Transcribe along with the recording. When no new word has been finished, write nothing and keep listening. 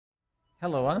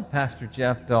Hello, I'm Pastor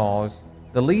Jeff Dawes,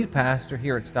 the lead pastor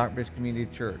here at Stockbridge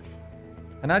Community Church.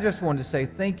 And I just wanted to say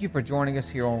thank you for joining us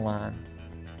here online.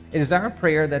 It is our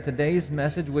prayer that today's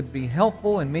message would be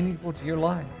helpful and meaningful to your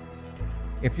life.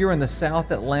 If you're in the South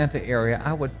Atlanta area,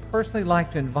 I would personally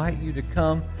like to invite you to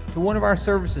come to one of our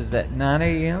services at 9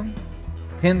 a.m.,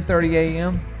 10:30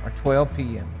 a.m., or 12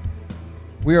 p.m.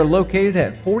 We are located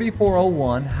at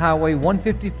 4401 Highway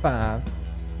 155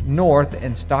 North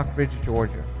in Stockbridge,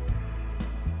 Georgia.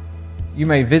 You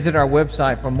may visit our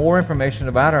website for more information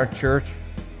about our church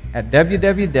at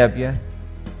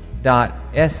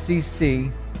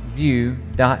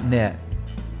www.sccview.net.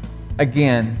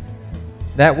 Again,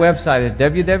 that website is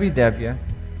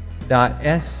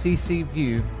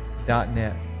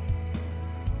www.sccview.net.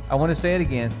 I want to say it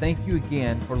again. Thank you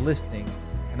again for listening,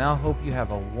 and I hope you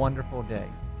have a wonderful day.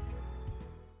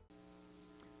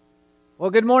 Well,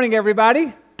 good morning,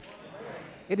 everybody.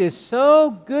 It is so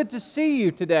good to see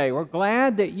you today. We're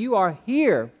glad that you are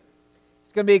here.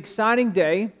 It's going to be an exciting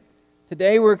day.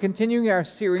 Today we're continuing our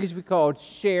series we called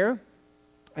Share.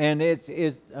 And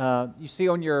you see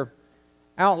on your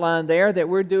outline there that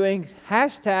we're doing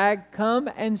hashtag Come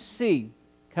and See.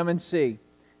 Come and See.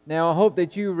 Now I hope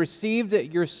that you received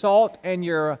your salt and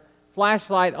your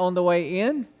flashlight on the way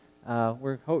in.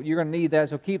 You're going to need that,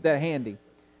 so keep that handy.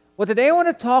 Well, today I want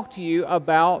to talk to you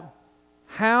about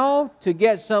how to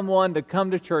get someone to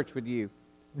come to church with you.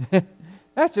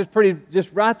 That's just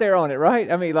right there on it,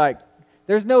 right? I mean,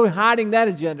 there's no hiding that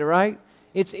agenda, right?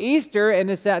 It's Easter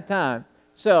and it's that time.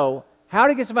 So, how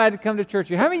to get somebody to come to church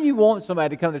with you? How many of you want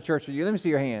somebody to come to church with you? Let me see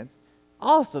your hands.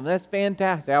 Awesome, that's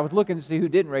fantastic. I was looking to see who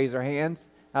didn't raise their hands.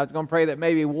 I was going to pray that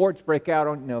maybe warts break out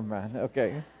on... No, mind.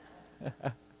 Okay.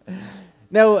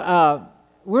 No,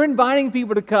 we're inviting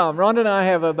people to come. Rhonda and I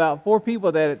have about 4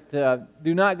 people that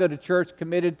do not go to church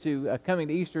committed to coming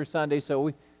to Easter Sunday,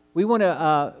 so we want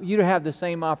you to have the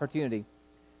same opportunity.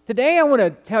 Today I want to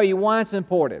tell you why it's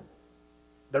important.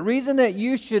 The reason that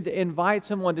you should invite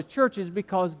someone to church is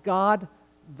because God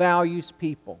values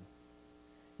people.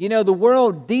 You know, the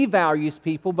world devalues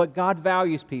people, but God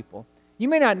values people. You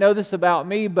may not know this about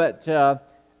me, but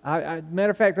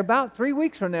matter of fact, about 3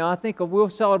 weeks from now, I think we'll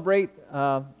celebrate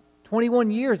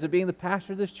 21 years of being the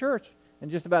pastor of this church in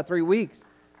just about 3 weeks.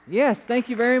 Yes, thank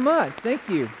you very much. Thank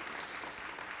you.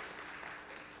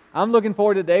 I'm looking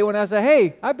forward to the day when I say,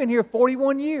 hey, I've been here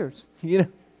 41 years. You know,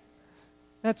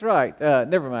 that's right.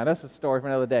 Never mind. That's a story for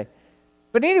another day.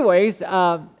 But anyways,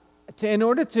 in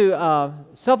order to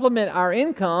supplement our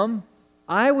income,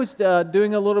 I was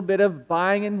doing a little bit of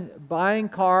buying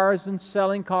cars and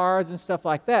selling cars and stuff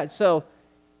like that. So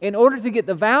in order to get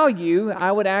the value,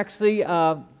 I would actually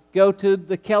go to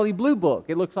the Kelley Blue Book.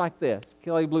 It looks like this,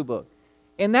 Kelley Blue Book.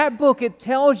 In that book, it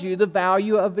tells you the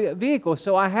value of a vehicle.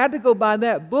 So I had to go buy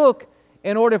that book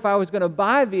in order, if I was going to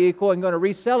buy a vehicle and going to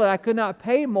resell it, I could not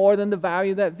pay more than the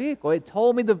value of that vehicle. It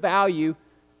told me the value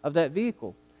of that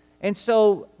vehicle. And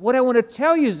so what I want to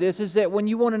tell you is that when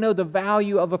you want to know the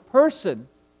value of a person,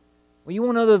 when you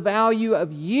want to know the value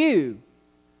of you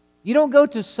don't go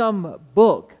to some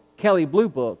book, Kelley Blue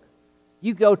Book.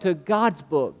 You go to God's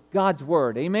book, God's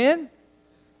Word. Amen?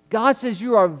 God says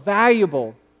you are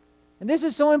valuable. And this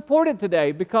is so important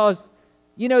today because,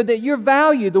 you know, that you're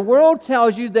valued. The world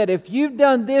tells you that if you've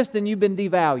done this, then you've been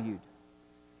devalued.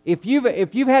 If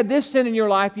you've had this sin in your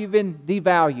life, you've been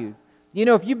devalued. You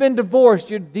know, if you've been divorced,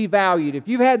 you're devalued. If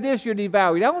you've had this, you're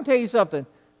devalued. I want to tell you something.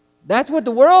 That's what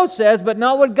the world says, but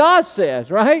not what God says,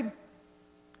 right?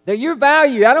 That you're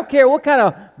valued. I don't care what kind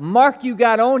of mark you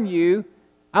got on you.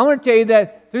 I want to tell you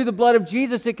that through the blood of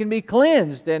Jesus, it can be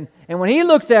cleansed. And when He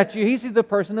looks at you, He sees a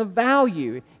person of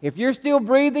value. If you're still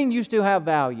breathing, you still have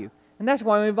value. And that's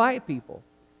why we invite people.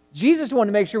 Jesus wanted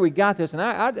to make sure we got this, and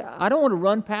I don't want to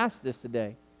run past this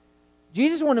today.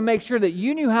 Jesus wanted to make sure that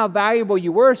you knew how valuable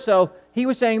you were, so He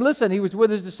was saying, listen, He was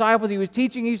with His disciples, He was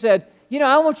teaching, He said, you know,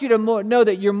 I want you to know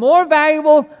that you're more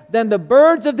valuable than the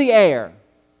birds of the air.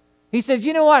 He says,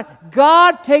 you know what?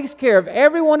 God takes care of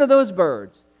every one of those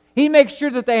birds. He makes sure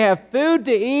that they have food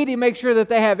to eat. He makes sure that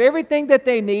they have everything that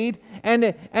they need.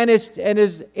 And as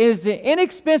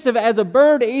inexpensive as a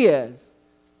bird is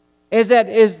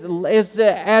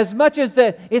as much as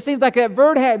that it seems like that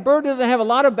bird doesn't have a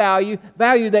lot of value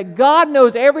that God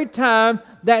knows every time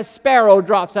that sparrow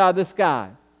drops out of the sky.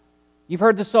 You've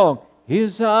heard the song,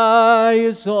 His eye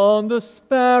is on the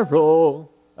sparrow.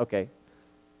 Okay.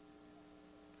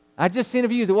 I just seen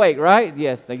if you was awake, right?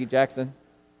 Yes, thank you, Jackson.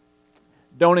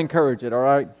 Don't encourage it, all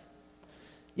right?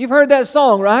 You've heard that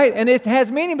song, right? And it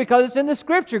has meaning because it's in the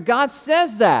Scripture. God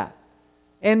says that.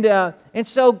 And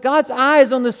so God's eye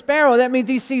is on the sparrow. That means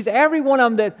He sees every one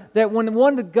of them, that when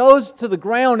one that goes to the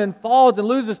ground and falls and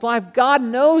loses life, God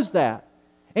knows that.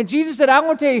 And Jesus said, I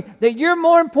want to tell you that you're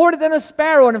more important than a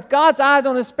sparrow. And if God's eye is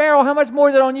on a sparrow, how much more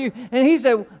is it on you? And He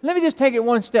said, let me just take it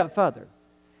one step further.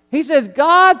 He says,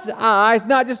 God's eye is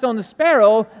not just on the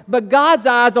sparrow, but God's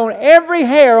eye is on every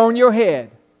hair on your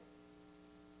head.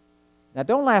 Now,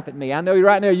 don't laugh at me. I know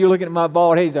right now you're looking at my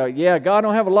bald head. Like, yeah, God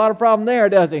don't have a lot of problem there,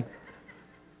 does He?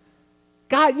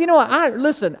 God, you know what?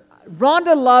 Listen,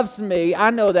 Rhonda loves me. I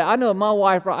know that. I know my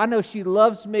wife, I know she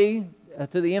loves me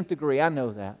to the nth degree. I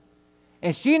know that.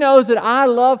 And she knows that I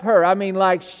love her. I mean,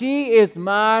 like, she's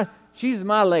my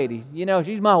lady. You know,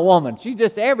 she's my woman. She's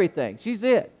just everything. She's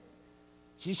it.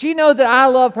 She knows that I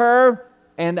love her,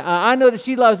 and I know that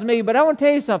she loves me. But I want to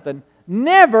tell you something.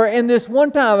 Never in this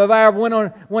one time have I ever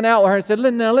went out with her and said,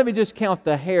 now let me just count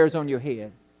the hairs on your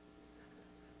head.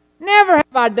 Never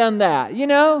have I done that, you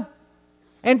know.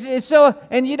 And so,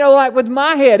 you know, like with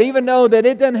my head, even though that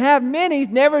it doesn't have many,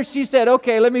 never she said,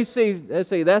 okay, let me see. Let's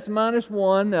see, that's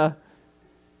 -1.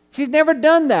 She's never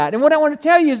done that. And what I want to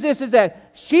tell you is this, is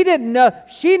that she didn't know,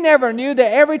 she never knew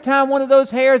that every time one of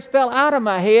those hairs fell out of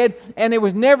my head and it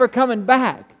was never coming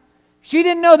back. She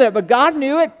didn't know that, but God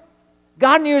knew it.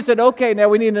 God knew it, said, okay, now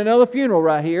we need another funeral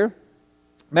right here.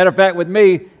 Matter of fact, with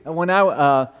me, when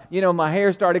my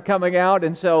hair started coming out,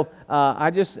 and so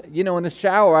I just, in the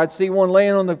shower, I'd see one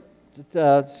laying on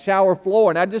the shower floor,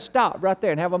 and I'd just stop right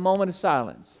there and have a moment of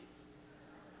silence.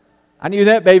 I knew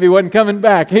that baby wasn't coming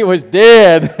back. He was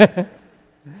dead.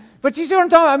 But you see what I'm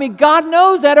talking about? I mean, God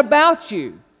knows that about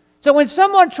you. So when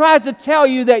someone tries to tell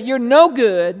you that you're no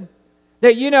good,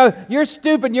 that, you're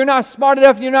stupid, you're not smart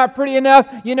enough, you're not pretty enough,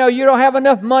 you don't have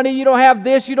enough money, you don't have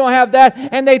this, you don't have that,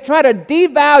 and they try to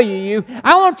devalue you,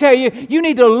 I want to tell you, you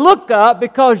need to look up,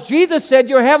 because Jesus said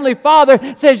your Heavenly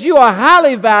Father says you are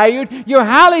highly valued, you're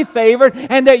highly favored,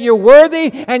 and that you're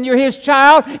worthy, and you're His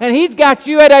child, and He's got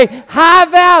you at a high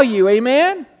value.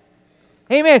 Amen?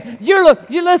 Amen.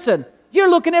 Listen, you're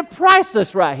looking at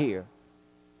priceless right here.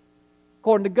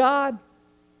 According to God.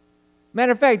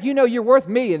 Matter of fact, you're worth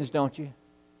millions, don't you?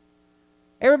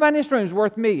 Everybody in this room is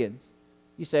worth millions.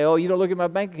 You say, oh, you don't look at my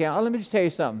bank account. Oh, let me just tell you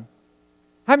something.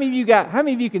 How many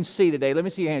of you can see today? Let me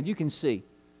see your hands. You can see.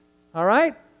 All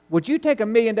right? Would you take $1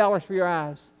 million for your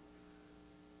eyes?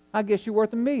 I guess you're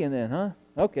worth $1 million then, huh?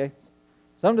 Okay.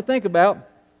 Something to think about.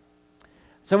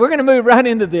 So we're going to move right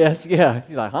into this. Yeah.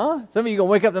 She's like, huh? Some of you are going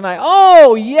to wake up tonight.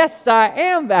 Oh, yes, I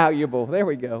am valuable. There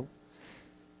we go.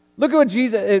 Look at what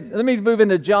Jesus, let me move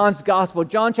into John's Gospel.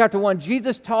 John chapter 1,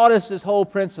 Jesus taught us this whole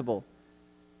principle.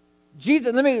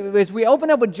 As we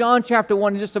open up with John chapter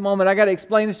 1 in just a moment, I got to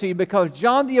explain this to you, because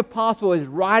John the Apostle is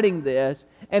writing this,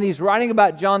 and he's writing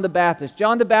about John the Baptist.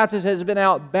 John the Baptist has been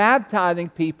out baptizing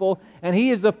people, and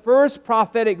he is the first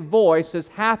prophetic voice that's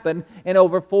happened in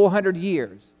over 400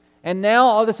 years. And now,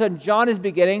 all of a sudden, John is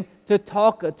beginning to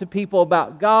talk to people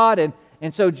about God,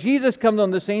 and so Jesus comes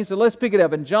on the scene. So let's pick it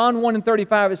up. In John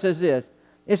 1:35, it says this.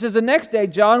 It says, the next day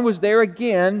John was there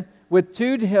again with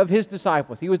 2 of his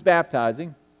disciples. He was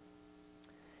baptizing.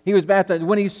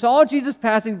 When he saw Jesus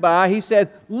passing by, he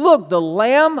said, look, the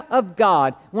Lamb of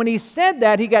God. When he said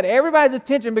that, he got everybody's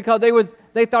attention because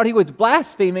they thought he was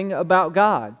blaspheming about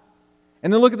God.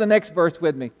 And then look at the next verse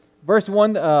with me. Verse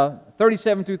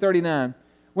 37 through 39.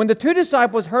 When the 2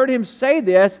 disciples heard him say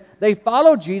this, they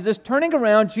followed Jesus. Turning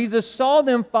around, Jesus saw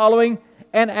them following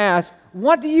and asked,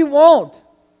 what do you want?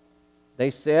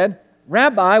 They said,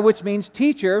 Rabbi, which means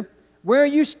teacher, where are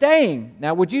you staying?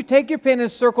 Now, would you take your pen and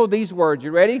circle these words?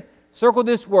 You ready? Circle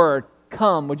this word,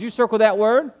 come. Would you circle that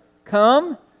word?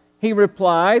 Come. He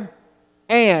replied,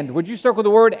 and. Would you circle the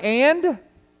word and?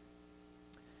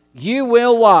 You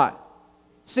will what?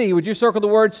 See. Would you circle the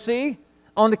word see?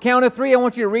 On the count of 3, I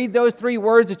want you to read those 3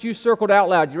 words that you circled out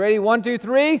loud. You ready? 1, 2,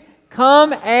 3.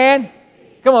 Come and...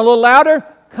 Come on, a little louder.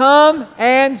 Come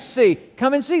and see.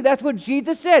 Come and see. That's what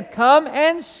Jesus said. Come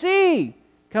and see.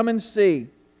 Come and see.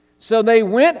 So they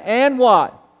went and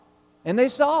what? And they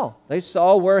saw. They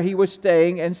saw where he was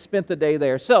staying and spent the day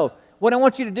there. So what I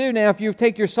want you to do now, if you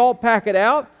take your salt packet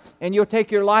out and you'll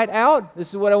take your light out, this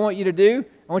is what I want you to do.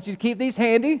 I want you to keep these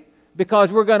handy,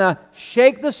 because we're going to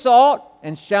shake the salt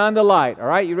and shine the light. All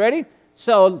right, you ready?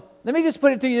 So let me just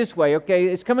put it to you this way, okay?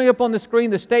 It's coming up on the screen,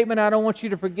 the statement I don't want you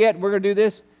to forget. We're going to do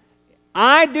this.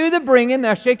 I do the bringing.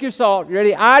 Now shake your salt. You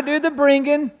ready? I do the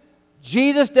bringing.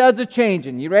 Jesus does the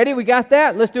changing. You ready? We got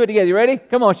that? Let's do it together. You ready?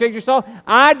 Come on, shake your salt.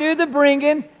 I do the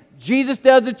bringing. Jesus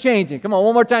does the changing. Come on,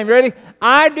 one more time. You ready?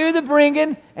 I do the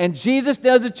bringing, and Jesus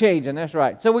does the changing. That's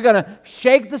right. So we're going to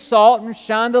shake the salt and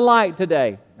shine the light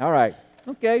today. All right.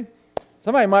 Okay.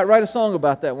 Somebody might write a song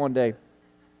about that one day.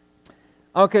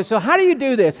 Okay, so how do you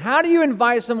do this? How do you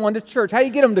invite someone to church? How do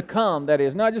you get them to come, that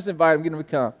is? Not just invite them, get them to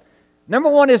come. Number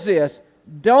one is this.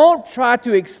 Don't try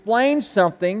to explain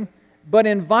something, but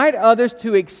invite others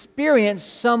to experience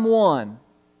someone.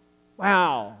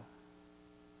 Wow.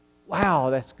 Wow,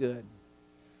 that's good.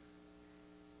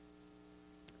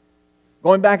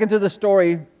 Going back into the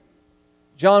story,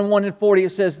 John 1:40,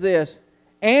 it says this.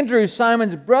 Andrew,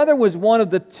 Simon's brother, was one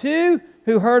of the two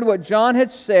who heard what John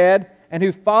had said and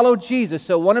who followed Jesus.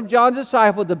 So one of John's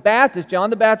disciples, the Baptist,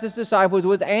 John the Baptist's disciples,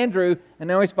 was Andrew, and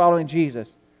now he's following Jesus.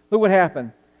 Look what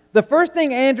happened. The first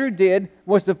thing Andrew did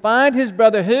was to find his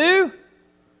brother who?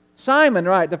 Simon,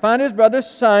 right. To find his brother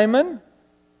Simon.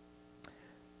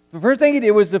 The first thing he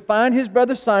did was to find his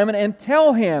brother Simon and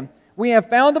tell him, we have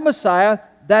found the Messiah,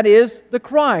 that is the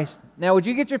Christ. Now, would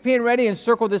you get your pen ready and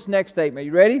circle this next statement?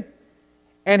 You ready?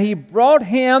 And he brought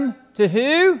him to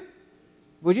who?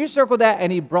 Would you circle that?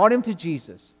 And he brought him to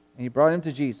Jesus. And he brought him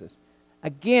to Jesus.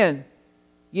 Again,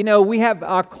 you know, we have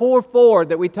our core four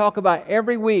that we talk about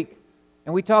every week.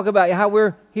 And we talk about how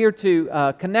we're here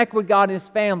to connect with God and His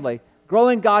family, grow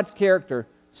in God's character,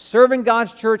 serve in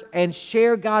God's church, and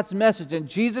share God's message. And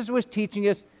Jesus was teaching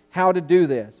us how to do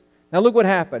this. Now look what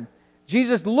happened.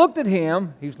 Jesus looked at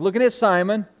him, he was looking at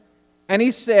Simon, and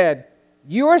he said,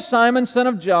 you are Simon, son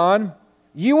of John.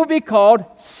 You will be called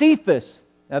Cephas.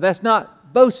 Now that's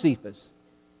not Bocephus.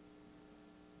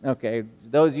 Okay,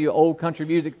 those of you old country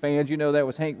music fans, you know that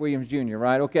was Hank Williams Jr.,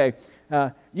 right? Okay.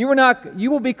 You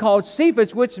will be called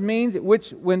Cephas, which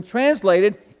when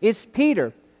translated, is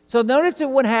Peter. So notice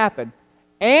what happened.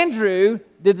 Andrew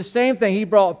did the same thing. He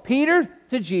brought Peter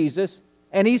to Jesus,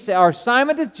 and he said, or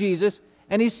Simon to Jesus,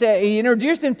 and he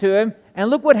introduced him to him, and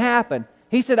look what happened.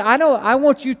 He said, I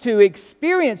want you to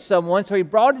experience someone. So he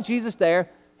brought Jesus there.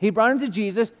 He brought him to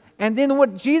Jesus, and then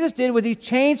what Jesus did was he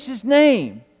changed his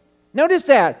name. Notice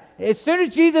that. As soon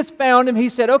as Jesus found him, he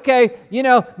said, okay, you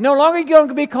know, no longer you're going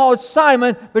to be called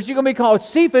Simon, but you're going to be called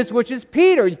Cephas, which is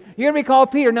Peter. You're going to be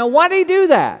called Peter. Now, why did he do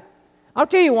that? I'll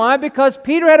tell you why. Because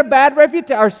Peter had a bad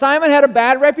reputation, or Simon had a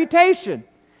bad reputation.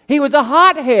 He was a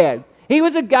hothead. He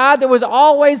was a guy that was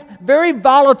always very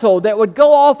volatile, that would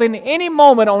go off in any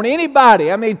moment on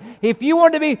anybody. I mean, if you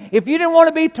didn't want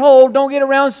to be told, don't get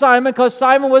around Simon, because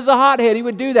Simon was a hothead. He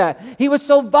would do that. He was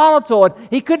so volatile.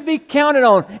 He couldn't be counted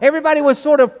on. Everybody was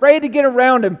sort of afraid to get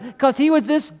around him because he was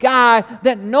this guy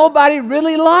that nobody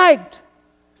really liked.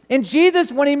 And Jesus,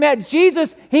 when he met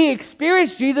Jesus, he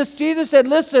experienced Jesus. Jesus said,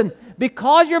 listen,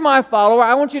 because you're my follower,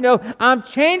 I want you to know I'm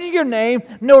changing your name.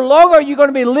 No longer are you going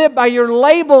to be lived by your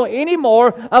label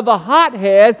anymore of a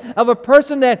hothead, of a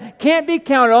person that can't be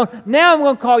counted on. Now I'm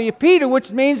going to call you Peter, which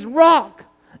means rock.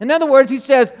 In other words, he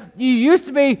says, you used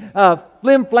to be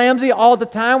flim-flamsy all the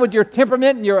time with your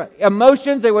temperament and your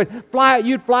emotions. You'd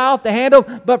fly off the handle.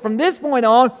 But from this point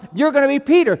on, you're going to be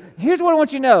Peter. Here's what I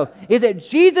want you to know, is that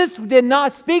Jesus did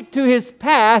not speak to his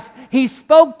past. He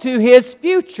spoke to his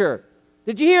future.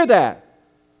 Did you hear that?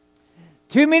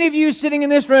 Too many of you sitting in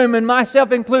this room, and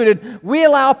myself included, we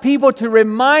allow people to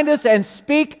remind us and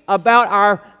speak about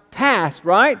our past,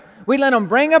 right? We let them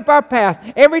bring up our past.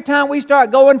 Every time we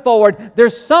start going forward,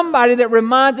 there's somebody that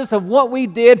reminds us of what we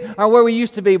did or where we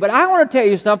used to be. But I want to tell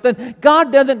you something.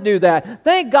 God doesn't do that.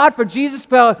 Thank God for Jesus,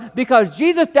 because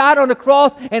Jesus died on the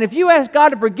cross, and if you ask God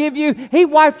to forgive you, He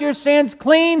wiped your sins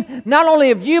clean, not only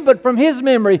of you, but from His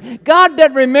memory. God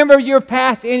doesn't remember your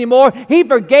past anymore. He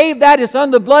forgave that. It's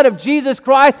under the blood of Jesus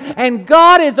Christ, and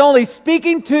God is only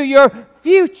speaking to your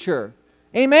future.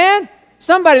 Amen?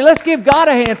 Somebody, let's give God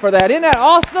a hand for that. Isn't that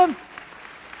awesome?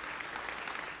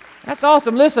 That's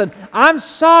awesome. Listen, I'm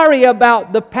sorry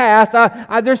about the past.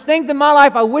 There's things in my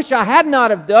life I wish I had not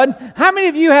have done. How many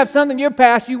of you have something in your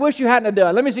past you wish you hadn't have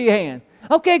done? Let me see your hand.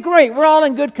 Okay, great. We're all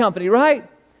in good company, right?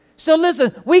 So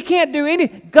listen, we can't do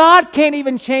God can't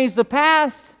even change the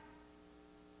past.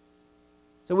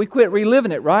 So we quit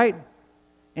reliving it, right?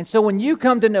 And so when you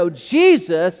come to know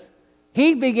Jesus,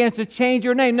 He begins to change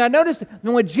your name. Now notice,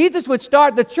 when Jesus would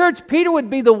start the church, Peter would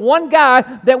be the one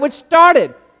guy that would start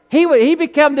it. He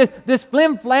became this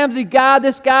flim-flamsy guy,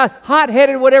 this guy,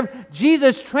 hot-headed, whatever.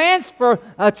 Jesus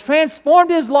transformed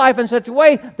his life in such a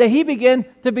way that he began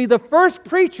to be the first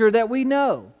preacher that we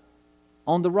know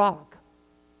on the rock.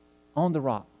 On the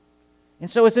rock. And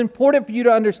so it's important for you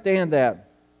to understand that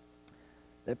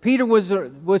Peter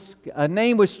a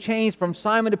name was changed from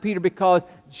Simon to Peter because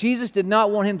Jesus did not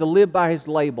want him to live by his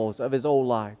labels of his old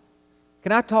life.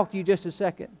 Can I talk to you just a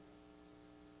second?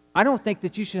 I don't think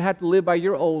that you should have to live by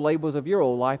your old labels of your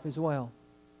old life as well.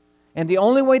 And the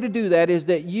only way to do that is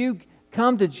that you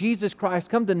come to Jesus Christ,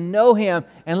 come to know Him,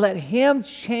 and let Him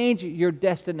change your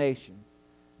destination.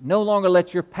 No longer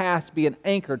let your past be an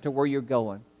anchor to where you're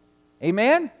going.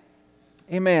 Amen?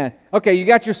 Amen. Okay, you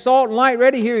got your salt and light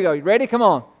ready? Here you go. You ready? Come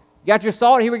on. You got your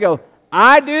salt? Here we go.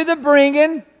 I do the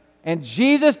bringing, and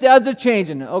Jesus does the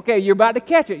changing. Okay, you're about to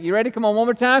catch it. You ready? Come on, one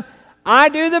more time. I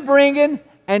do the bringing,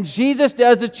 and Jesus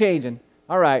does the changing.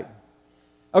 All right.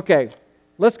 Okay,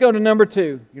 let's go to number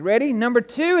 2. You ready? Number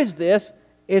 2 is this,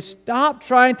 is stop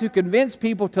trying to convince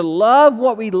people to love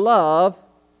what we love,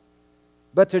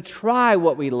 but to try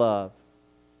what we love.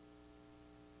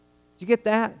 Did you get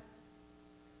that?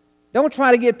 Don't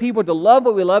try to get people to love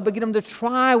what we love, but get them to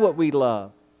try what we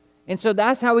love. And so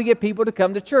that's how we get people to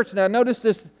come to church. Now notice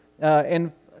this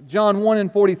in John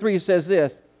 1:43, it says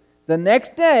this. The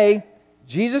next day,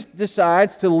 Jesus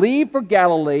decides to leave for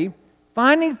Galilee.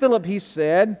 Finding Philip, he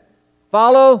said,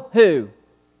 follow who?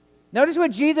 Notice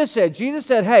what Jesus said. Jesus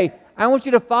said, hey, I want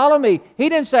you to follow me. He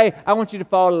didn't say, I want you to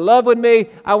fall in love with me.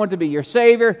 I want to be your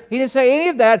Savior. He didn't say any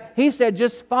of that. He said,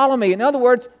 just follow me. In other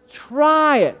words,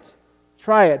 try it.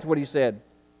 Try it, is what he said.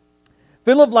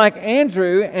 Philip, like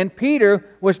Andrew and Peter,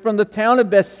 was from the town of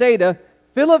Bethsaida.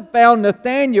 Philip found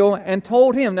Nathanael and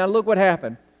told him. Now look what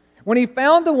happened. When we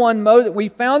found the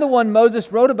one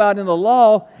Moses wrote about in the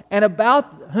law, and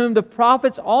about whom the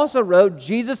prophets also wrote,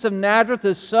 Jesus of Nazareth,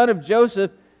 the son of Joseph.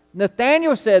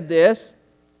 Nathanael said this,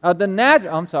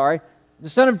 the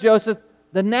son of Joseph,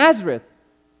 the Nazareth.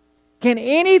 Can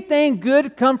anything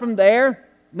good come from there?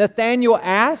 Nathanael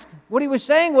asked. What he was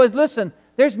saying was, listen,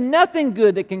 there's nothing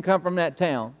good that can come from that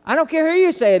town. I don't care who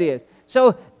you say it is.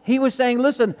 So he was saying,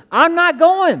 listen, I'm not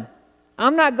going.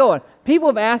 I'm not going. People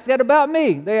have asked that about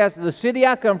me. They asked the city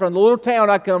I come from, the little town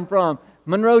I come from,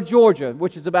 Monroe, Georgia,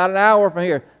 which is about an hour from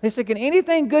here. They said, can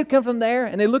anything good come from there?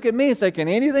 And they look at me and say, can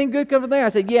anything good come from there? I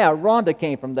said, yeah, Rhonda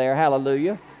came from there.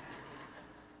 Hallelujah.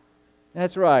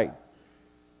 That's right.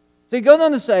 So he goes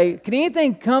on to say, can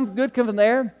anything good come from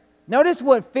there? Notice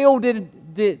what Phil did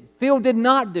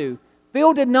not do.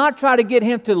 Phil did not try to get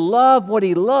him to love what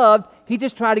he loved. He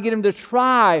just tried to get him to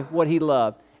try what he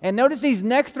loved. And notice these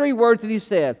next 3 words that he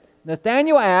said.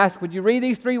 Nathanael asked, would you read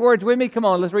these 3 words with me? Come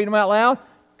on, let's read them out loud.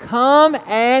 Come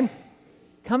and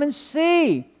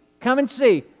see. Come and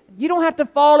see. You don't have to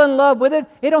fall in love with it.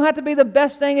 It don't have to be the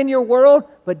best thing in your world,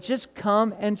 but just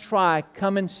come and try.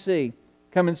 Come and see.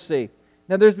 Come and see.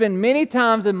 Now, there's been many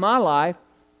times in my life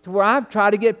to where I've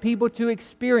tried to get people to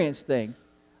experience things.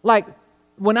 Like,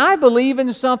 when I believe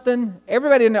in something,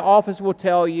 everybody in the office will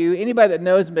tell you, anybody that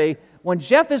knows me, when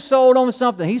Jeff is sold on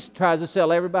something, he tries to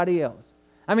sell everybody else.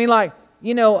 I mean, like,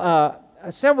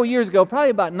 several years ago,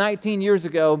 probably about 19 years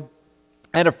ago,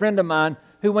 I had a friend of mine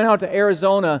who went out to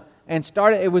Arizona and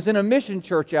started, it was in a mission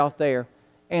church out there.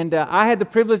 And I had the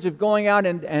privilege of going out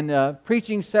and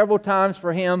preaching several times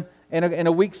for him in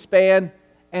a week span.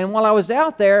 And while I was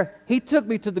out there, he took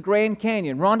me to the Grand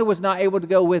Canyon. Rhonda was not able to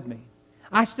go with me.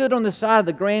 I stood on the side of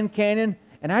the Grand Canyon,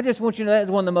 and I just want you to know that's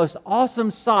one of the most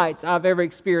awesome sights I've ever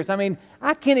experienced. I mean,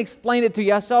 I can't explain it to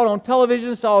you. I saw it on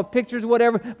television, saw pictures,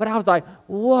 whatever, but I was like,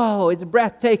 whoa, it's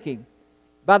breathtaking.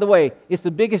 By the way, it's the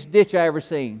biggest ditch I ever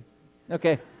seen.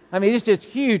 Okay? I mean, it's just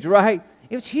huge, right?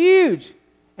 It was huge.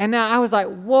 And now I was like,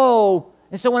 whoa.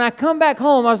 And so when I come back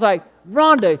home, I was like,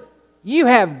 Rhonda, you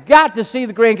have got to see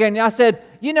the Grand Canyon. I said,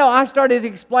 I started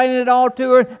explaining it all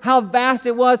to her, how vast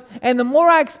it was. And the more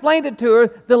I explained it to her,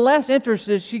 the less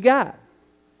interested she got.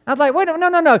 I was like, wait,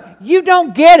 no. You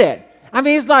don't get it. I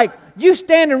mean, it's like you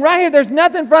standing right here. There's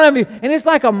nothing in front of you. And it's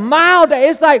like a mile down.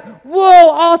 It's like, whoa,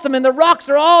 awesome. And the rocks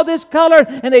are all this color.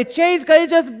 And they change because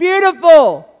it's just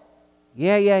beautiful.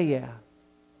 Yeah.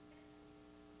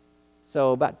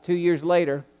 So about 2 years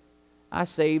later, I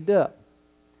saved up.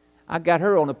 I got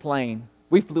her on a plane.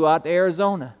 We flew out to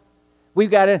Arizona. We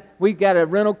got a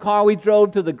rental car. We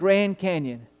drove to the Grand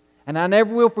Canyon. And I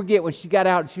never will forget when she got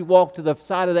out and she walked to the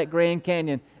side of that Grand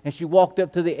Canyon and she walked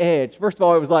up to the edge. First of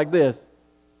all, it was like this.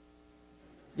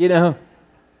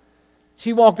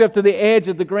 She walked up to the edge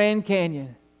of the Grand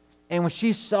Canyon. And when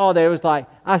she saw that, it was like,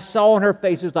 I saw on her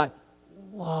face, it was like,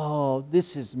 whoa,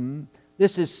 this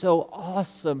is so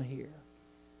awesome here.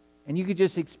 And you could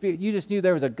just experience, you just knew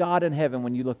there was a God in heaven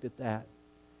when you looked at that.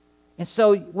 And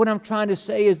so what I'm trying to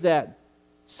say is that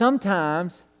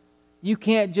sometimes you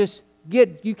can't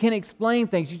explain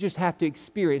things, you just have to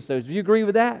experience those. Do you agree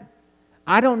with that?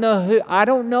 I don't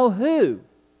know who.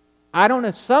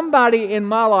 Somebody in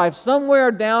my life,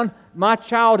 somewhere down my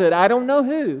childhood, I don't know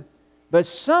who, but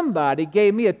somebody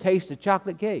gave me a taste of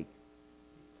chocolate cake.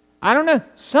 I don't know.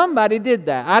 Somebody did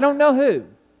that. I don't know who.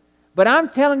 But I'm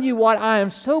telling you what, I am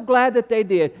so glad that they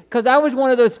did. Because I was one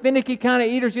of those finicky kind of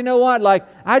eaters, you know what? Like,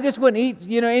 I just wouldn't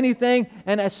eat, anything.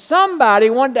 And somebody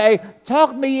one day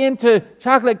talked me into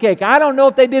chocolate cake. I don't know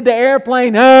if they did the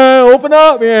airplane, open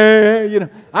up,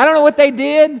 I don't know what they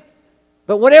did.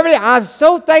 But whatever they did, I'm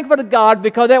so thankful to God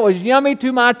because that was yummy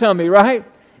to my tummy, right?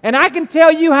 And I can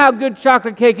tell you how good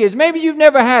chocolate cake is. Maybe you've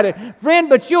never had it, friend,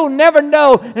 but you'll never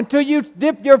know until you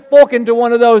dip your fork into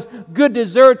one of those good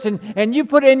desserts and you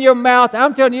put it in your mouth.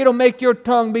 I'm telling you, it'll make your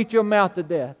tongue beat your mouth to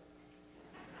death.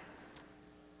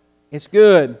 It's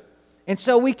good. And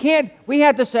so we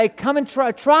have to say, come and try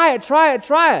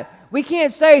it. We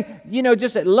can't say,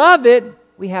 just love it.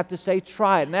 We have to say,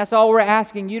 try it. And that's all we're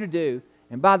asking you to do.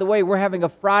 And by the way, we're having a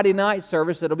Friday night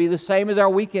service that'll be the same as our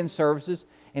weekend services.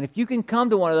 And if you can come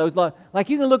to one of those, like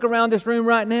you can look around this room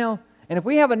right now, and if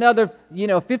we have another,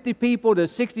 50 people to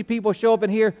 60 people show up in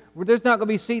here, there's not going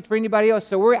to be seats for anybody else.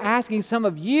 So we're asking some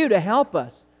of you to help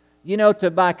us,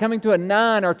 by coming to a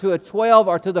 9 or to a 12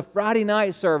 or to the Friday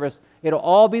night service. It'll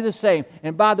all be the same.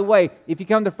 And by the way, if you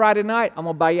come to Friday night, I'm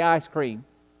going to buy you ice cream.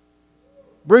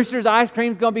 Brewster's Ice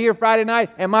Cream's going to be here Friday night.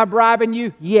 Am I bribing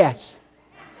you? Yes.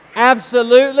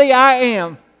 Absolutely, I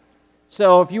am.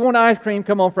 So if you want ice cream,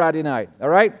 come on Friday night, all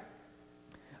right?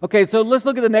 Okay, so let's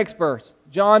look at the next verse.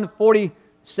 John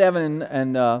 47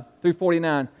 and through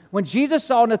 49. When Jesus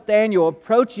saw Nathanael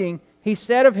approaching, he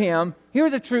said of him, "Here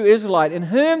is a true Israelite, in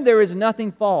whom there is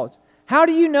nothing false." "How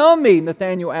do you know me?"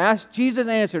 Nathanael asked. Jesus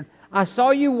answered, "I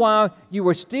saw you while you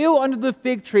were still under the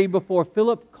fig tree before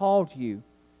Philip called you."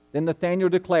 Then Nathanael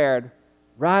declared,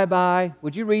 "Rabbi,"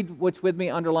 would you read what's with me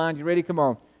underlined? You ready? Come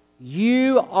on.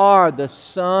 "You are the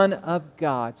Son of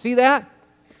God." See that?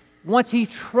 Once he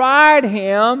tried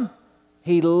him,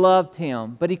 he loved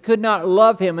him. But he could not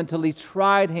love him until he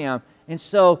tried him. And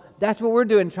so that's what we're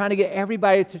doing, trying to get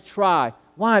everybody to try.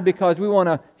 Why? Because we want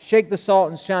to shake the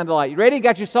salt and shine the light. You ready?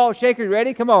 Got your salt shaker? You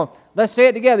ready? Come on. Let's say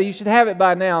it together. You should have it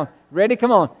by now. Ready?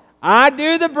 Come on. I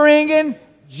do the bringing,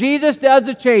 Jesus does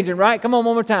the changing. Right? Come on,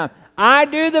 one more time. I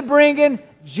do the bringing,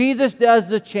 Jesus does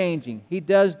the changing. He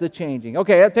does the changing.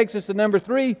 Okay, that takes us to number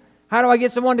 3. How do I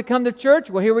get someone to come to church?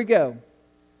 Well, here we go.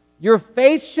 Your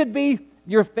faith should be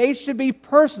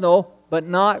personal, but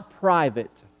not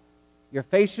private. Your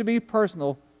faith should be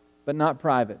personal, but not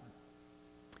private.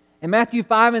 In Matthew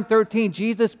 5 and 13,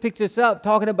 Jesus picks us up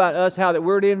talking about us, how that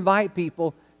we're to invite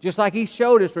people, just like He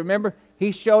showed us. Remember,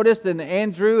 He showed us, and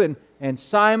Andrew and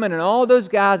Simon and all those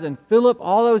guys and Philip,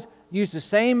 all those used the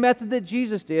same method that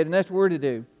Jesus did, and that's what we're to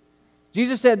do.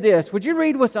 Jesus said this. Would you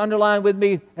read what's underlined with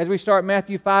me as we start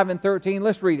Matthew 5 and 13?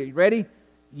 Let's read it. You ready?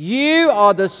 You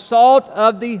are the salt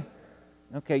of the...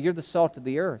 Okay, you're the salt of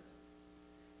the earth.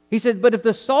 He says, but if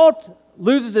the salt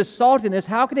loses its saltiness,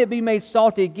 how can it be made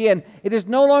salty again? It is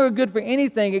no longer good for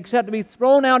anything except to be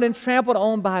thrown out and trampled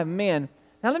on by men.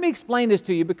 Now let me explain this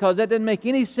to you because that doesn't make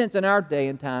any sense in our day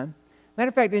and time. Matter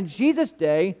of fact, in Jesus'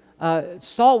 day,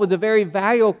 salt was a very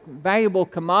valuable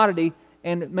commodity.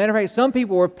 And matter of fact, some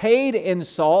people were paid in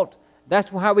salt. That's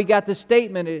how we got the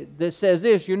statement that says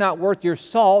this, you're not worth your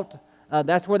salt.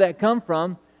 That's where that come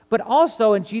from. But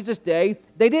also in Jesus' day,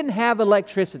 they didn't have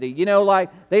electricity.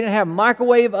 Like they didn't have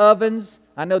microwave ovens.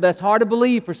 I know that's hard to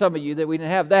believe for some of you that we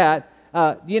didn't have that.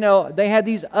 They had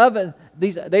these ovens.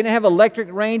 They didn't have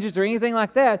electric ranges or anything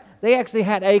like that. They actually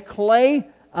had a clay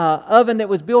oven that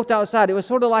was built outside. It was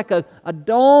sort of like a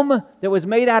dome that was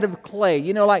made out of clay.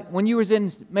 Like when you was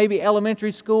in maybe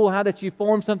elementary school, how that you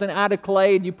form something out of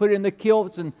clay and you put it in the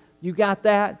kilts and you got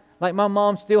that. Like my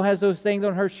mom still has those things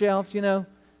on her shelves,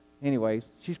 Anyways,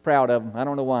 she's proud of them. I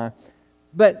don't know why.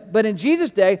 But in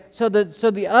Jesus' day, so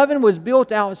the oven was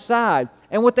built outside.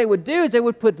 And what they would do is they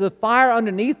would put the fire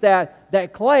underneath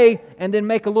that clay and then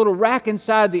make a little rack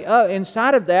inside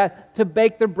of that to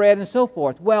bake their bread and so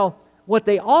forth. Well, what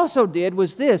they also did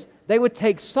was this. They would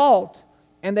take salt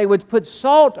and they would put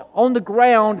salt on the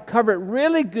ground, cover it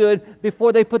really good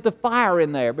before they put the fire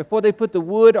in there, before they put the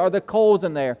wood or the coals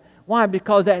in there. Why?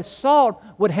 Because that salt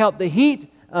would help the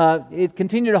heat. It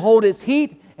continued to hold its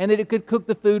heat and that it could cook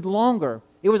the food longer.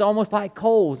 It was almost like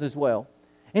coals as well.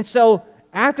 And so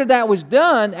after that was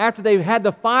done, after they had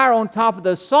the fire on top of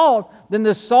the salt, then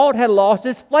the salt had lost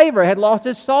its flavor, had lost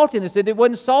its saltiness. It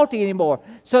wasn't salty anymore.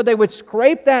 So they would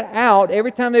scrape that out.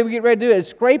 Every time they would get ready to do it,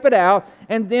 scrape it out,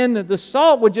 and then the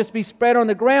salt would just be spread on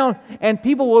the ground, and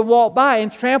people would walk by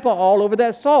and trample all over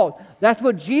that salt. That's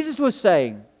what Jesus was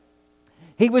saying.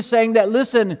 He was saying that,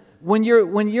 listen, when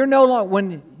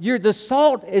the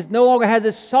salt is no longer has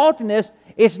its saltiness,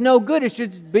 it's no good. It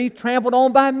should be trampled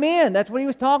on by men. That's what he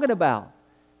was talking about.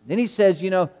 Then he says,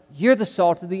 you're the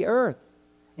salt of the earth.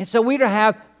 And so we're to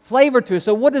have flavor to it.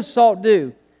 So what does salt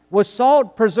do? was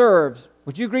salt preserves.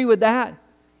 Would you agree with that?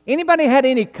 Anybody had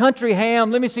any country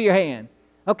ham? Let me see your hand.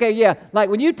 Okay, yeah. Like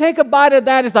when you take a bite of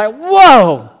that, it's like,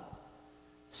 whoa!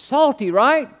 Salty,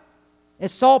 right?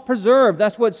 It's salt preserved.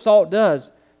 That's what salt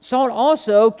does. Salt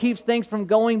also keeps things from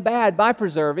going bad by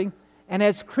preserving. And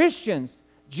as Christians,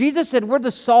 Jesus said we're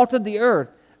the salt of the earth.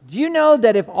 Do you know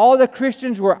that if all the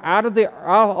Christians were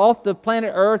off the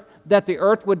planet Earth, that the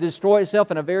earth would destroy itself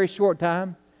in a very short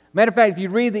time? Matter of fact, if you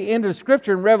read the end of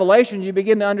Scripture in Revelation, you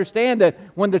begin to understand that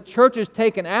when the church is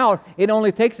taken out, it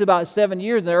only takes about 7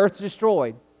 years and the earth's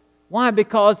destroyed. Why?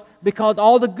 Because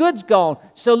all the good's gone.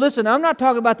 So listen, I'm not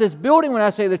talking about this building when I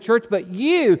say the church, but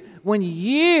you, when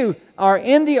you are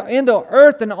in the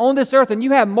earth and on this earth and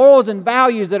you have morals and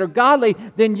values that are godly,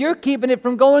 then you're keeping it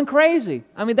from going crazy.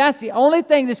 I mean, that's the only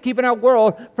thing that's keeping our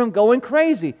world from going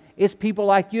crazy. It's people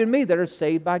like you and me that are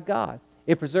saved by God.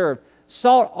 It preserved.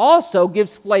 Salt also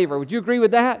gives flavor. Would you agree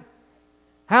with that?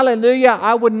 Hallelujah.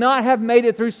 I would not have made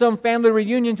it through some family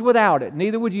reunions without it.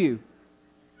 Neither would you.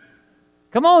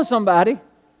 Come on, somebody.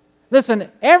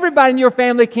 Listen, everybody in your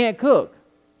family can't cook.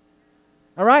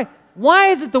 All right? Why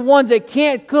is it the ones that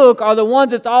can't cook are the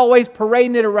ones that's always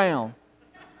parading it around?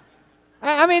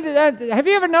 I mean, have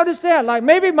you ever noticed that? Like,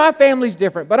 maybe my family's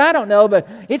different, but I don't know. But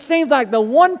it seems like the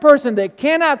one person that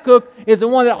cannot cook is the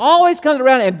one that always comes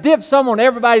around and dips some on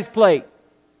everybody's plate.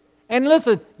 And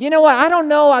listen, you know what? I don't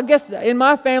know. I guess in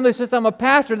my family, since I'm a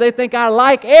pastor, they think I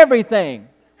like everything.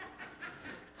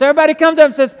 So everybody comes up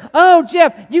and says, "Oh,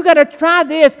 Jeff, you got to try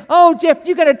this. Oh, Jeff,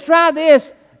 you got to try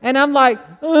this." And I'm like,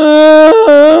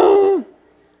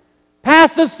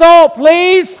 pass the salt,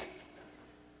 please.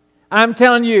 I'm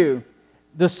telling you,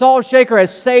 the salt shaker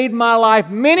has saved my life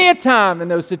many a time in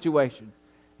those situations.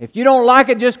 If you don't like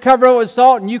it, just cover it with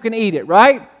salt and you can eat it,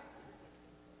 right?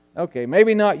 Okay,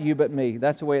 maybe not you, but me.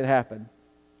 That's the way it happened.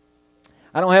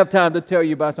 I don't have time to tell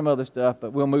you about some other stuff,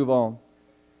 but we'll move on.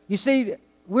 You see,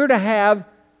 we're to have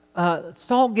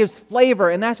salt gives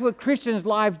flavor, and that's what Christians'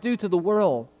 lives do to the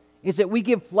world, is that we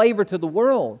give flavor to the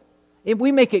world. If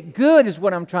we make it good is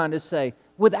what I'm trying to say.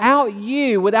 Without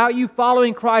you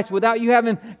following Christ, without you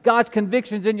having God's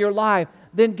convictions in your life,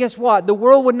 then guess what? The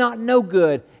world would not know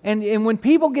good. And when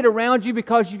people get around you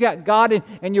because you got God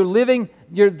and you're living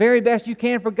your very best you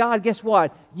can for God, guess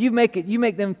what? You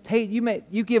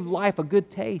give life a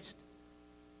good taste.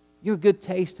 You're a good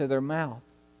taste to their mouth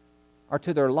or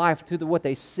to their life, to what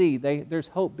they see. There's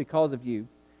hope because of you.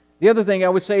 The other thing I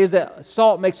would say is that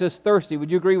salt makes us thirsty. Would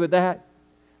you agree with that?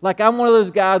 Like, I'm one of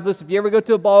those guys, listen, if you ever go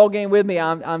to a ball game with me,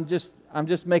 I'm just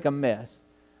make a mess.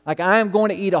 Like, I am going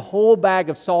to eat a whole bag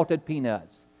of salted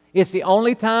peanuts. It's the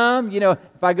only time,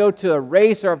 if I go to a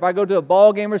race or if I go to a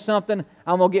ball game or something,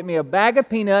 I'm going to get me a bag of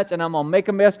peanuts and I'm going to make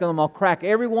a mess because I'm going to crack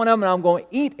every one of them and I'm going to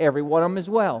eat every one of them as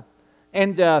well.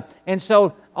 And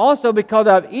so, also because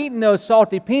I've eaten those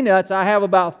salty peanuts, I have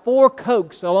about 4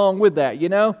 Cokes along with that,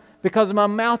 because my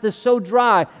mouth is so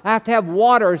dry. I have to have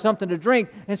water or something to drink.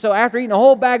 And so after eating a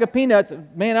whole bag of peanuts,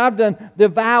 man, I've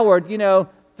devoured,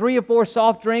 3 or 4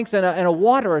 soft drinks and a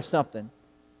water or something.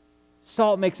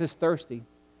 Salt makes us thirsty.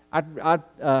 I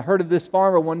heard of this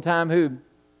farmer one time who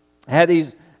had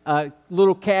these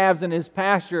little calves in his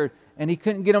pasture, and he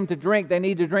couldn't get them to drink. They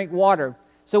needed to drink water.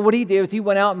 So what he did was he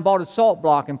went out and bought a salt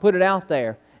block and put it out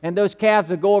there. And those calves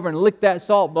would go over and lick that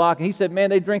salt block. And he said, man,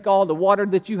 they drink all the water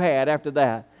that you had after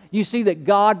that. You see that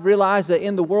God realized that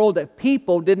in the world that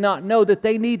people did not know that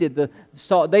they needed the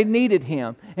salt. They needed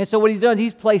Him. And so what He's done,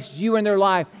 He's placed you in their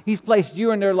life. He's placed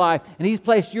you in their life. And He's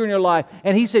placed you in your life.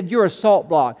 And He said, you're a salt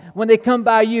block. When they come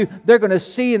by you, they're going to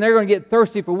see and they're going to get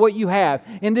thirsty for what you have.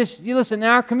 And you listen, in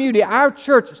our community, our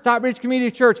church, Stockbridge Community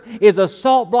Church, is a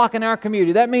salt block in our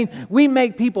community. That means we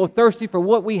make people thirsty for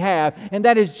what we have. And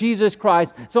that is Jesus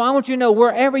Christ. So I want you to know,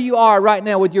 wherever you are right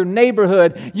now with your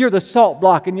neighborhood, you're the salt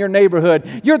block in your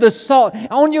neighborhood. You're the salt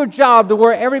on your job to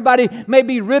where everybody may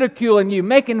be ridiculing you,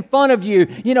 making fun of you,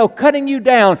 cutting you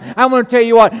down. I want to tell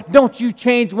you what, don't you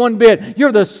change one bit.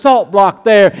 You're the salt block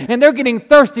there, and they're getting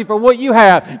thirsty for what you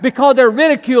have. Because they're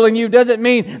ridiculing you doesn't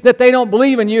mean that they don't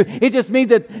believe in you. It just means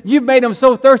that you've made them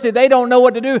so thirsty they don't know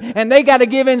what to do, and they got to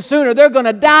give in sooner. They're going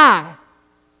to die.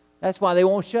 That's why they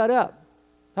won't shut up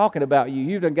talking about you.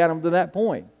 You've done got them to that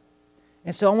point.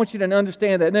 And so I want you to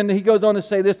understand that. And then he goes on to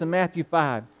say this in Matthew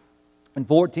 5 and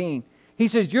 14. He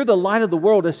says, you're the light of the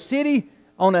world. A city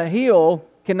on a hill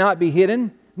cannot be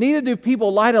hidden. Neither do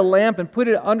people light a lamp and put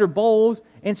it under bowls.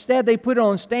 Instead, they put it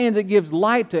on stands that gives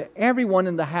light to everyone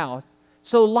in the house.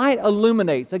 So light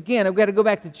illuminates. Again, I've got to go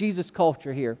back to Jesus'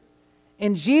 culture here.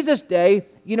 In Jesus' day,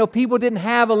 people didn't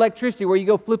have electricity where you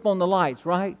go flip on the lights,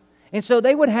 right? And so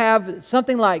they would have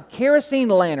something like kerosene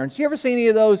lanterns. You ever seen any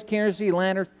of those kerosene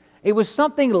lanterns? It was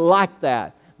something like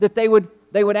that they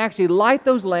would actually light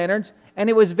those lanterns, and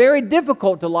it was very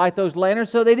difficult to light those lanterns,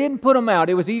 so they didn't put them out.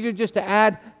 It was easier just to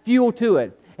add fuel to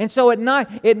it. And so at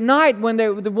night when they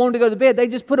wanted to go to bed, they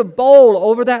just put a bowl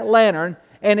over that lantern,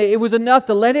 and it was enough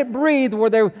to let it breathe where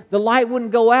the light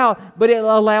wouldn't go out, but it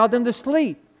allowed them to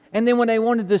sleep. And then when they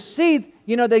wanted to see,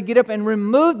 they'd get up and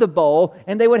remove the bowl,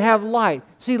 and they would have light.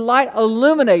 See, light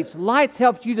illuminates. Light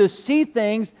helps you to see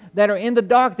things that are in the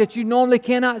dark that you normally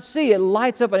cannot see. It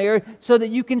lights up an area so that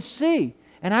you can see.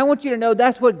 And I want you to know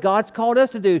that's what God's called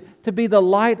us to do, to be the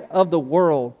light of the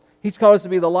world. He's called us to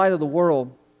be the light of the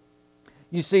world.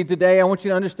 You see, today I want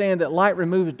you to understand that light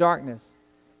removes darkness.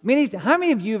 How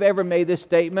many of you have ever made this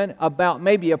statement about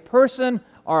maybe a person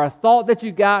or a thought that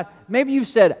you got? Maybe you've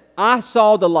said, I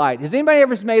saw the light. Has anybody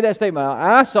ever made that statement?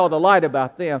 I saw the light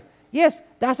about them. Yes,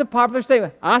 that's a popular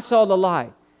statement. I saw the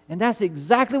light. And that's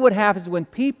exactly what happens when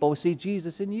people see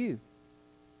Jesus in you,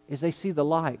 is they see the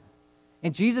light.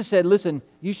 And Jesus said, listen,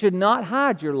 you should not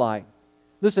hide your light.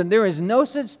 Listen, there is no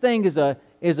such thing as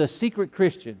a secret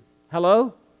Christian.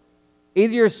 Hello?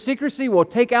 Either your secrecy will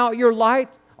take out your light,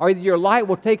 or either your light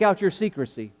will take out your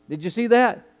secrecy. Did you see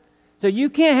that? So you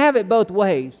can't have it both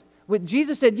ways.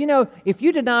 Jesus said, if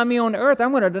you deny me on earth,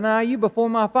 I'm going to deny you before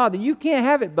my Father. You can't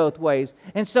have it both ways.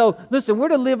 And so, listen, we're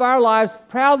to live our lives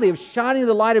proudly of shining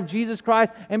the light of Jesus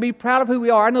Christ and be proud of who we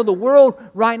are. I know the world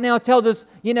right now tells us,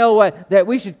 that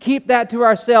we should keep that to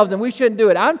ourselves and we shouldn't do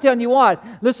it. I'm telling you what,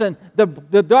 listen,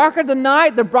 the darker the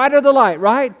night, the brighter the light,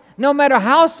 right? No matter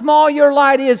how small your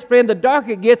light is, friend, the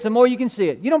darker it gets, the more you can see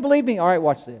it. You don't believe me? All right,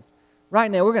 watch this. Right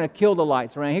now, we're going to kill the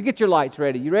lights around here. Get your lights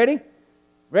ready. You ready?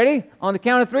 Ready? On the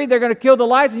count of 3, they're going to kill the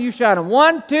lights and you shine them.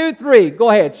 1, 2, 3. Go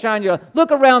ahead, shine your light.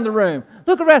 Look around the room.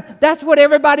 Look around. That's what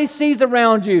everybody sees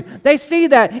around you. They see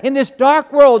that in this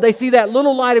dark world. They see that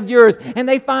little light of yours and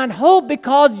they find hope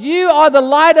because you are the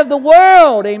light of the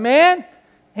world. Amen?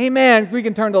 Amen. We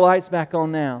can turn the lights back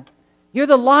on now. You're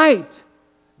the light.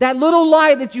 That little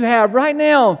light that you have right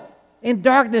now in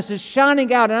darkness is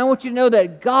shining out. And I want you to know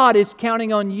that God is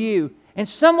counting on you. And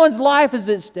someone's life is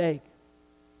at stake.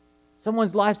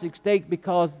 Someone's life's at stake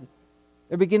because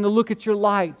they're beginning to look at your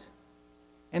light.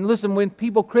 And listen, when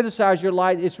people criticize your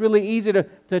light, it's really easy to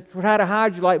try to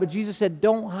hide your light. But Jesus said,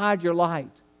 don't hide your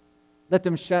light. Let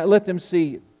them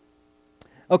see it.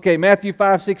 Okay, Matthew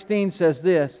 5:16 says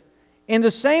this. In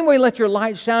the same way, let your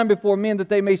light shine before men that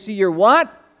they may see your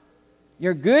what?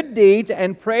 Your good deeds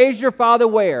and praise your Father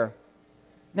where?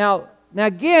 Now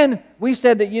again, we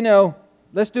said that,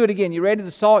 let's do it again. You ready? The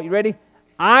salt, you ready?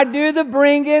 I do the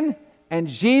bringing and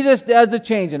Jesus does the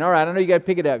changing. All right, I know you got to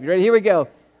pick it up. You ready? Here we go.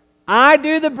 I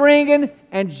do the bringing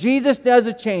and Jesus does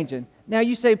the changing. Now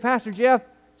you say, Pastor Jeff,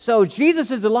 so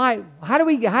Jesus is the light. How do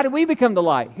we become the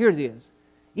light? Here it is.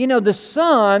 The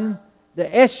sun,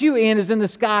 the S-U-N, is in the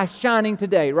sky shining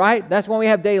today, right? That's when we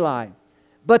have daylight.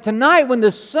 But tonight when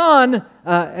the sun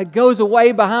goes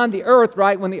away behind the earth,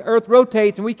 right, when the earth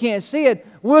rotates and we can't see it,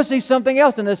 we'll see something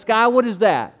else in the sky. What is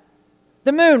that?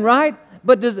 The moon, right?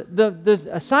 But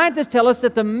the scientists tell us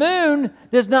that the moon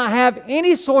does not have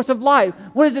any source of light.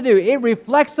 What does it do? It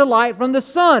reflects the light from the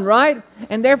sun, right?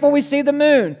 And therefore we see the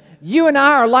moon. You and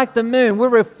I are like the moon. We're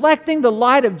reflecting the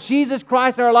light of Jesus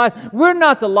Christ in our life. We're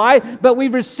not the light, but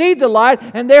we've received the light,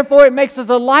 and therefore it makes us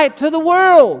a light to the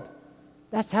world.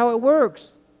 That's how it works.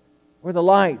 We're the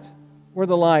light. We're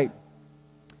the light.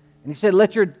 And he said,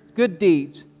 let your good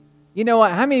deeds. You know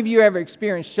what? How many of you ever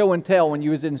experienced show and tell when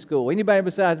you was in school? Anybody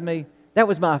besides me? That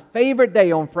was my favorite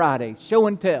day on Friday, show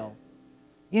and tell.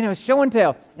 Show and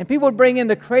tell. And people would bring in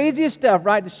the craziest stuff,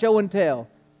 right, to show and tell.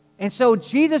 And so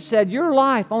Jesus said, your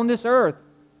life on this earth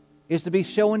is to be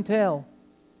show and tell.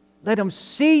 Let them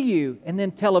see you and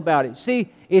then tell about it. See,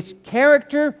 it's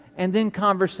character and then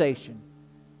conversation.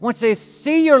 Once they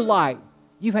see your light,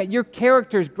 your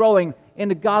character is growing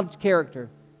into God's character.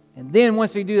 And then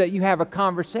once they do that, you have a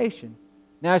conversation.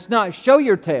 Now, it's not show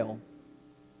your tail.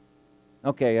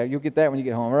 Okay, you'll get that when you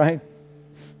get home, right?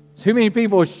 Too many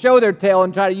people show their tail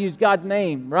and try to use God's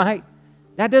name, right?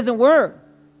 That doesn't work.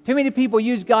 Too many people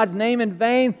use God's name in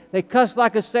vain. They cuss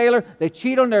like a sailor. They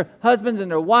cheat on their husbands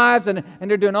and their wives, and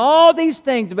they're doing all these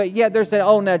things, but yet they're saying,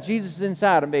 oh, now Jesus is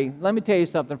inside of me. Let me tell you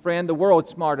something, friend. The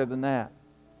world's smarter than that.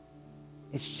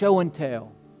 It's show and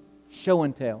tell. Show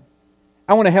and tell.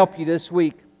 I want to help you this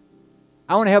week.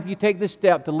 I want to help you take this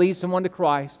step to lead someone to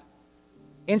Christ.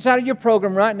 Inside of your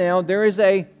program right now, there is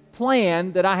a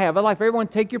plan that I have. I'd like for everyone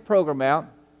to take your program out.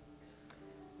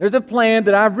 There's a plan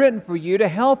that I've written for you to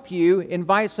help you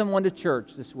invite someone to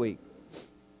church this week.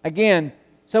 Again,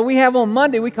 so we have on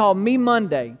Monday, we call Me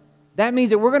Monday. That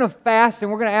means that we're going to fast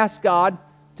and we're going to ask God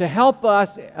to help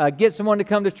us get someone to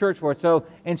come to church for us. So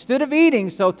instead of eating,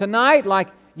 so tonight, like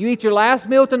you eat your last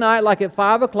meal tonight, like at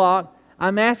 5 o'clock,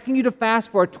 I'm asking you to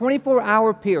fast for a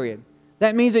 24-hour period.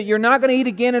 That means that you're not going to eat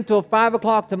again until 5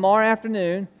 o'clock tomorrow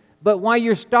afternoon, but while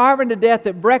you're starving to death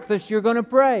at breakfast, you're going to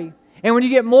pray. And when you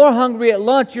get more hungry at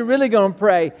lunch, you're really going to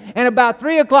pray. And about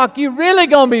 3 o'clock, you're really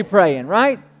going to be praying,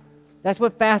 right? That's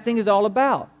what fasting is all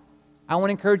about. I want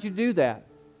to encourage you to do that.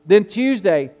 Then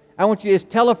Tuesday, I want you to just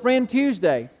tell a friend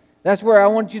Tuesday. That's where I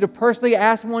want you to personally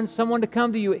ask someone to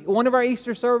come to you, one of our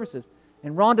Easter services.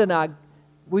 And Rhonda and I,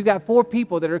 we've got 4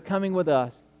 people that are coming with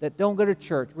us that don't go to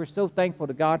church. We're so thankful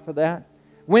to God for that.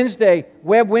 Wednesday,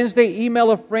 Web Wednesday, email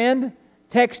a friend.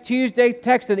 Text Tuesday,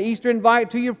 text an Easter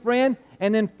invite to your friend.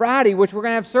 And then Friday, which we're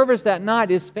going to have service that night,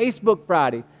 is Facebook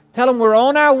Friday. Tell them we're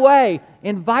on our way.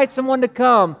 Invite someone to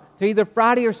come to either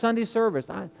Friday or Sunday service.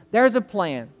 There's a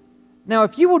plan. Now,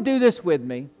 if you will do this with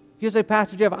me, if you say,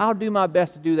 Pastor Jeff, I'll do my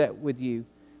best to do that with you.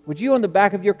 Would you, on the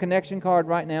back of your connection card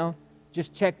right now,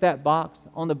 just check that box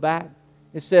on the back?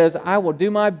 It says, I will do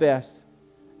my best.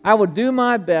 I will do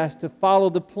my best to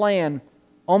follow the plan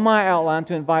on my outline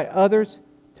to invite others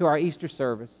to our Easter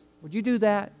service. Would you do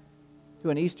that? To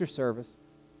an Easter service.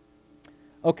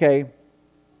 Okay.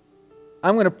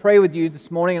 I'm going to pray with you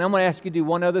this morning, and I'm going to ask you to do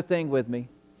one other thing with me.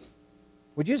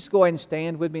 Would you just go ahead and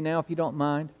stand with me now, if you don't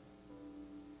mind?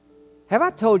 Have I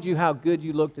told you how good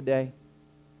you look today?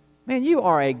 Man, you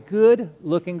are a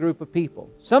good-looking group of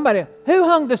people. Somebody, who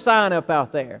hung the sign up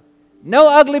out there? No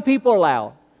ugly people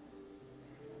allowed.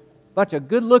 Bunch of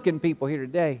good-looking people here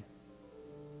today.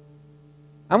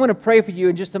 I'm going to pray for you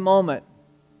in just a moment.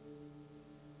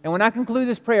 And when I conclude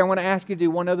this prayer, I'm going to ask you to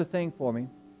do one other thing for me.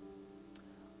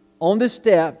 On the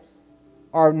steps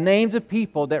are names of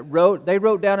people that wrote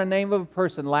down a name of a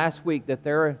person last week that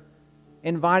they're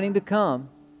inviting to come.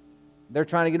 They're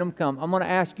trying to get them to come. I'm going to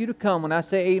ask you to come. When I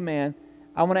say amen,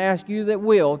 I'm going to ask you that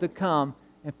will to come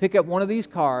and pick up one of these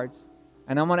cards.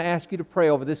 And I'm going to ask you to pray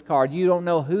over this card. You don't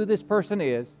know who this person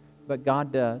is, but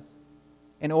God does.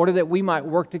 In order that we might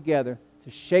work together to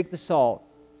shake the salt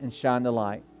and shine the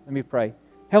light. Let me pray.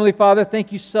 Heavenly Father,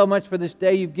 thank you so much for this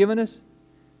day you've given us.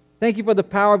 Thank you for the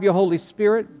power of your Holy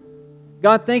Spirit.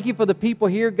 God, thank you for the people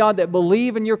here, God, that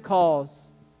believe in your cause.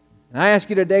 And I ask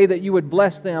you today that you would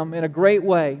bless them in a great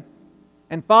way.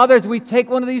 And Father, as we take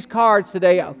one of these cards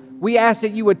today, we ask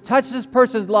that you would touch this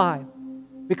person's life.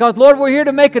 Because, Lord, we're here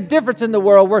to make a difference in the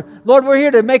world. Lord, we're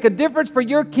here to make a difference for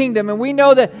your kingdom. And we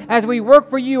know that as we work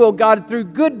for you, oh God, through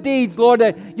good deeds, Lord,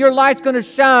 that your light's going to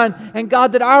shine. And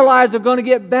God, that our lives are going to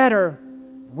get better.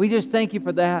 We just thank you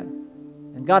for that.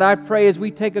 And God, I pray as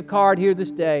we take a card here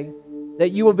this day,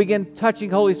 that you will begin touching,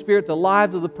 Holy Spirit, the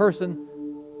lives of the person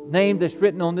name that's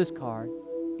written on this card.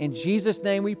 In Jesus'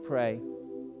 name we pray.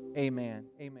 Amen.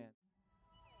 Amen.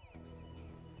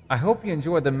 I hope you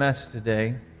enjoyed the message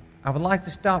today. I would like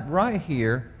to stop right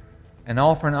here and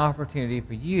offer an opportunity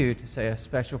for you to say a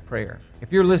special prayer.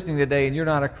 If you're listening today and you're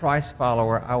not a Christ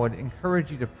follower, I would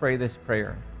encourage you to pray this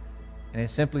prayer. And it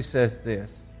simply says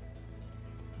this: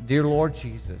 Dear Lord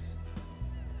Jesus,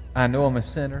 I know I'm a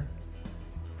sinner,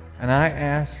 and I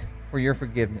ask for your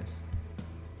forgiveness.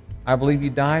 I believe you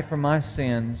died for my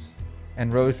sins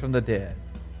and rose from the dead.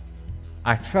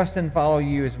 I trust and follow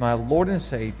you as my Lord and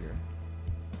Savior.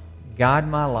 Guide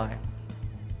my life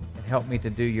and help me to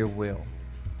do your will.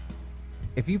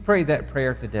 If you prayed that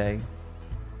prayer today,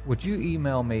 would you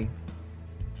email me?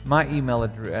 My email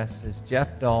address is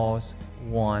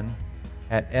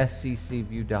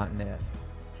jeffdawes1@sccview.net.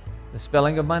 The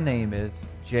spelling of my name is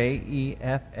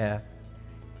JEFFDAWS,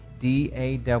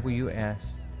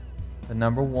 the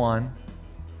number 1,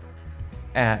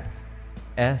 at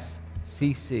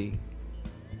sccview.net.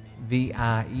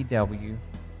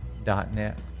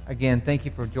 Again, thank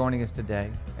you for joining us today.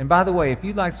 And by the way, if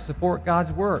you'd like to support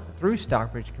God's work through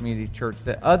Stockbridge Community Church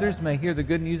that others may hear the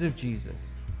good news of Jesus,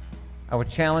 I would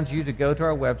challenge you to go to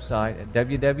our website at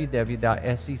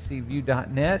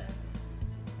www.sccview.net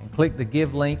and click the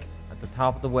Give link at the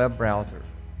top of the web browser.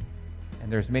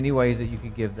 And there's many ways that you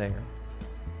can give there.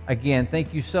 Again,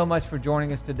 thank you so much for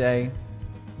joining us today.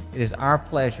 It is our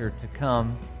pleasure to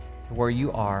come to where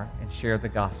you are and share the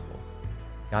gospel.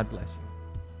 God bless you.